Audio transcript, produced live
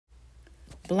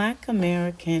Black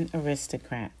American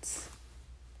Aristocrats.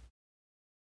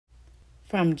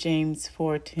 From James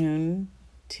Fortune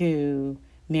to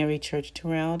Mary Church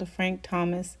Terrell to Frank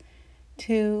Thomas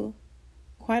to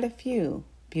quite a few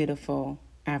beautiful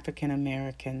African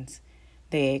Americans.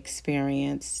 They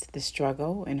experienced the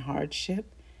struggle and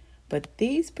hardship, but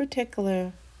these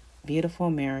particular beautiful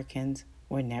Americans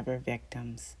were never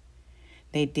victims.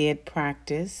 They did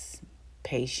practice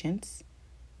patience.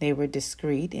 They were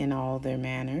discreet in all their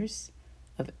manners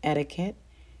of etiquette,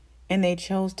 and they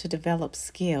chose to develop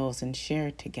skills and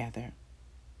share together.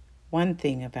 One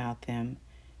thing about them,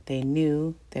 they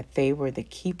knew that they were the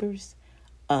keepers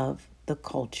of the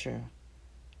culture,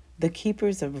 the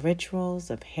keepers of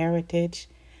rituals, of heritage.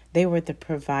 They were the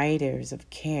providers of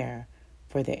care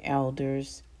for the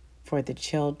elders, for the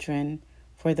children,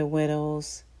 for the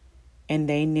widows, and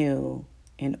they knew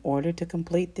in order to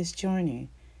complete this journey,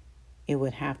 it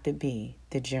would have to be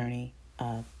the journey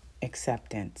of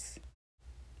acceptance.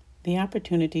 The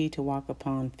opportunity to walk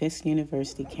upon Fisk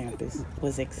University campus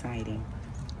was exciting.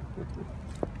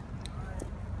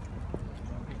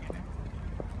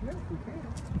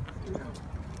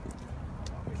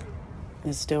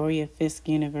 The story of Fisk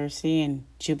University and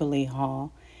Jubilee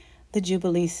Hall, the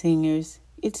Jubilee Singers,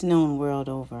 it's known world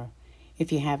over.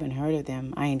 If you haven't heard of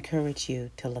them, I encourage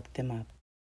you to look them up.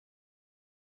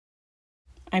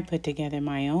 I put together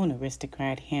my own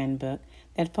aristocrat handbook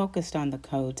that focused on the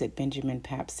codes that Benjamin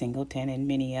Pap Singleton and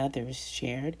many others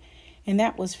shared, and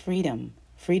that was freedom.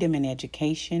 Freedom in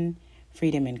education,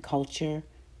 freedom in culture,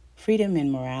 freedom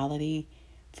in morality,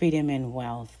 freedom in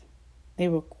wealth. They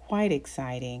were quite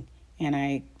exciting, and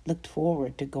I looked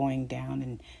forward to going down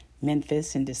in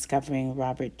Memphis and discovering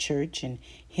Robert Church and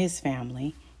his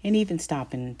family, and even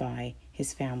stopping by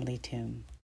his family tomb.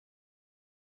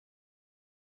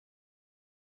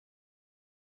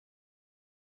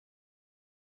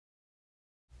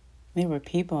 There were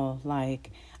people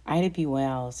like Ida B.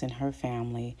 Wells and her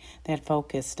family that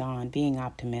focused on being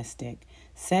optimistic,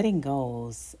 setting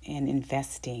goals, and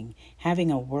investing,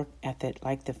 having a work ethic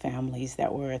like the families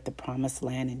that were at the Promised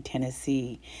Land in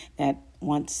Tennessee, that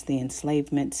once the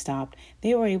enslavement stopped,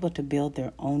 they were able to build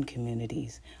their own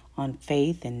communities on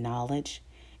faith and knowledge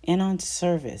and on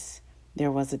service.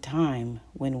 There was a time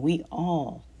when we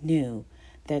all knew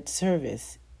that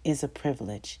service is a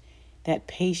privilege, that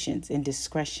patience and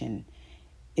discretion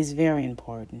is very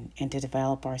important, and to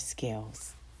develop our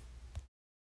skills.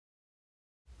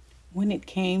 When it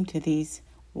came to these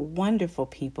wonderful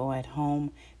people at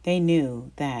home, they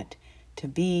knew that to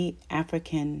be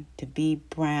African, to be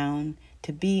brown,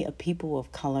 to be a people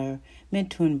of color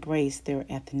meant to embrace their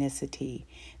ethnicity,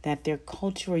 that their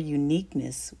cultural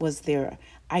uniqueness was their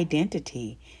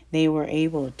identity. They were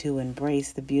able to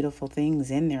embrace the beautiful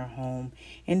things in their home,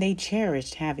 and they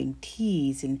cherished having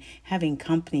teas and having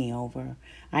company over.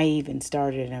 I even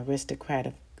started an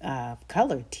aristocrat of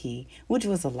color tea, which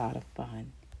was a lot of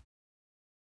fun.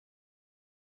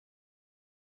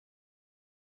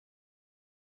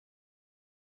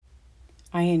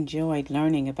 I enjoyed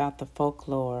learning about the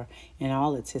folklore and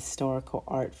all its historical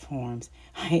art forms.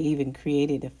 I even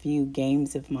created a few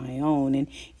games of my own and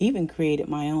even created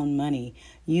my own money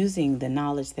using the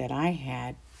knowledge that I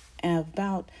had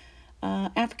about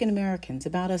African Americans,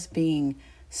 about us being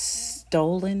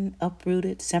stolen,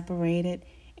 uprooted, separated,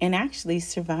 and actually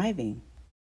surviving.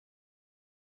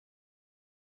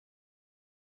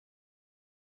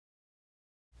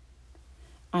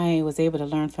 I was able to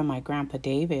learn from my grandpa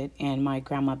David and my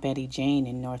grandma Betty Jane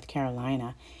in North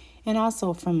Carolina, and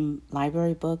also from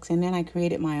library books. And then I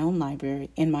created my own library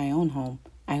in my own home.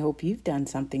 I hope you've done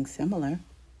something similar.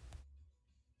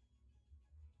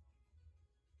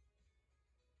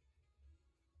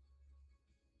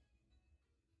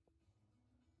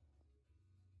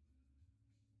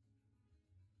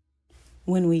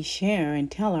 When we share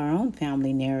and tell our own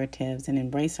family narratives and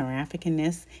embrace our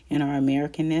Africanness and our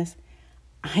Americanness,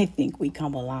 I think we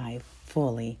come alive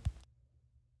fully.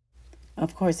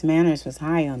 Of course, manners was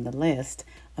high on the list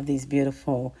of these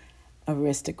beautiful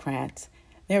aristocrats.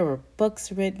 There were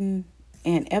books written,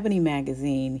 and Ebony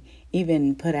Magazine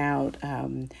even put out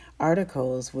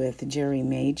articles with Jerry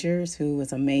Majors, who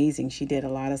was amazing. She did a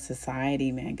lot of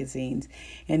society magazines.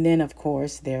 And then, of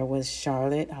course, there was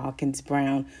Charlotte Hawkins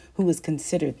Brown, who was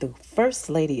considered the first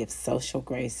lady of social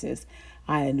graces.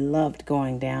 I loved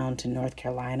going down to North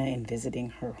Carolina and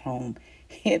visiting her home.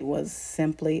 It was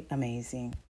simply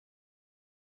amazing.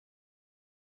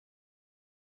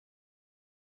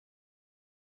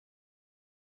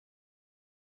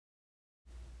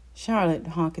 Charlotte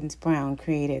Hawkins Brown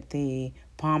created the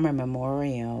Palmer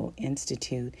Memorial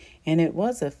Institute, and it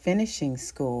was a finishing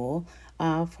school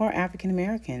for African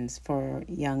Americans, for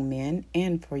young men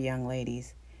and for young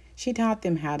ladies. She taught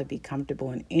them how to be comfortable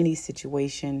in any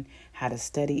situation, how to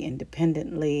study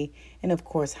independently, and of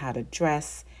course, how to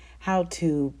dress, how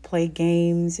to play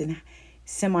games in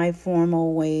semi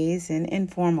formal ways and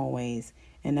informal ways.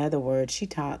 In other words, she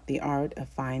taught the art of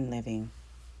fine living.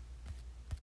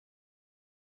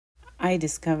 I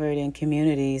discovered in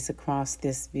communities across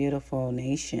this beautiful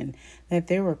nation that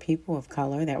there were people of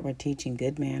color that were teaching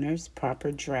good manners,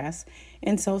 proper dress,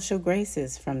 and social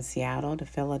graces from Seattle to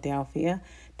Philadelphia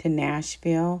to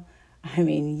Nashville. I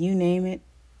mean, you name it,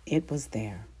 it was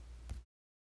there.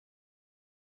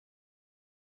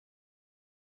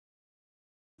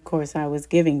 Of course, I was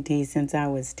giving tea since I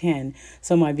was 10,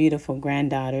 so my beautiful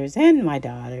granddaughters and my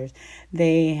daughters,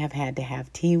 they have had to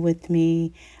have tea with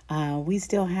me. We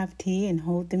still have tea and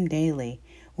hold them daily.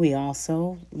 We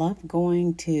also love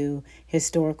going to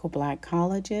historical black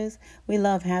colleges. We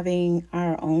love having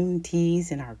our own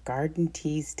teas and our garden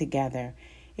teas together.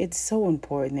 It's so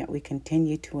important that we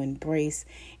continue to embrace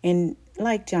and,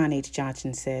 like John H.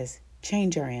 Johnson says,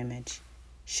 change our image,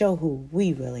 show who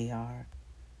we really are.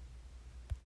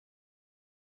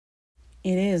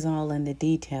 It is all in the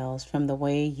details, from the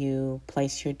way you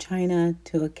place your china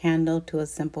to a candle to a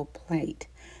simple plate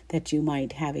that you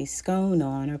might have a scone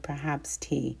on or perhaps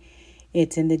tea.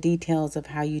 It's in the details of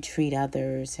how you treat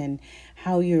others and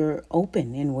how you're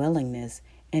open in willingness.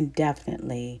 And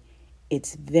definitely,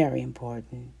 it's very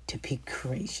important to be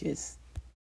gracious.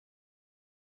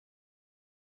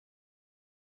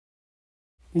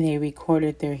 They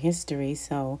recorded their history,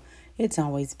 so it's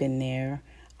always been there.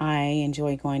 I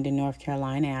enjoy going to North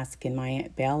Carolina, asking my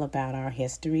Aunt Belle about our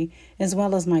history, as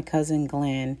well as my cousin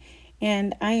Glenn.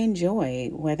 And I enjoy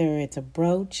whether it's a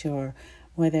brooch or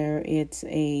whether it's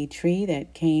a tree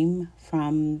that came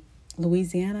from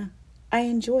Louisiana. I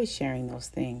enjoy sharing those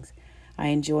things. I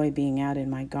enjoy being out in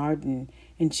my garden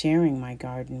and sharing my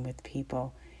garden with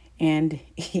people. And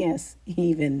yes,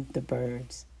 even the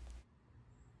birds.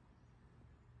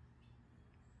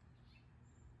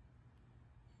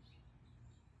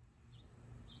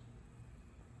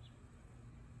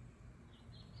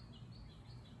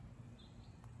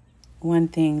 One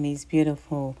thing these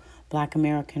beautiful Black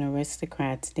American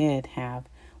aristocrats did have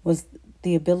was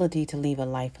the ability to leave a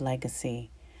life legacy.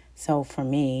 So for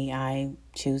me, I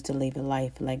choose to leave a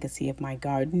life legacy of my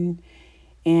garden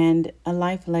and a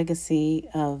life legacy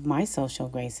of my social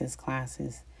graces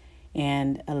classes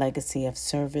and a legacy of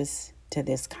service to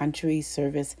this country,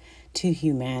 service to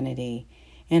humanity,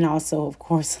 and also, of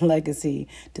course, a legacy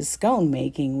to scone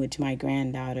making, which my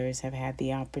granddaughters have had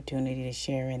the opportunity to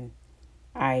share in.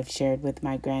 I've shared with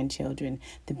my grandchildren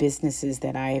the businesses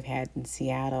that I have had in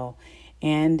Seattle,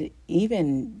 and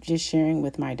even just sharing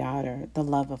with my daughter the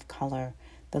love of color,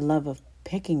 the love of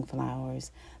picking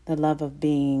flowers, the love of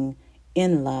being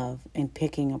in love and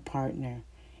picking a partner,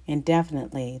 and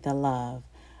definitely the love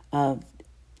of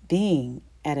being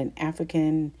at an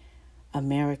African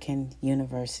American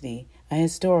university, a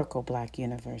historical black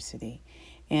university,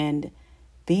 and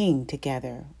being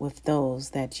together with those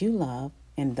that you love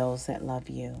and those that love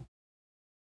you.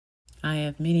 I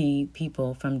have many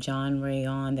people from John Ray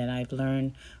on that I've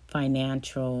learned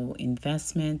financial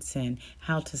investments and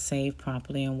how to save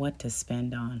properly and what to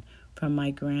spend on, from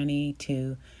my granny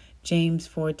to James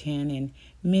Fortin and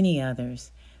many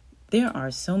others. There are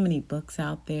so many books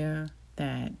out there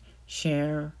that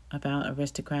share about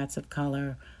aristocrats of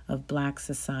color, of black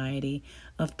society,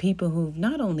 of people who've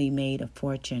not only made a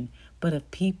fortune, but of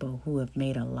people who have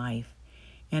made a life.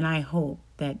 And I hope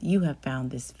that you have found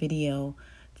this video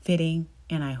fitting,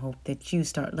 and I hope that you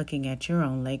start looking at your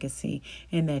own legacy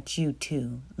and that you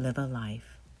too live a life.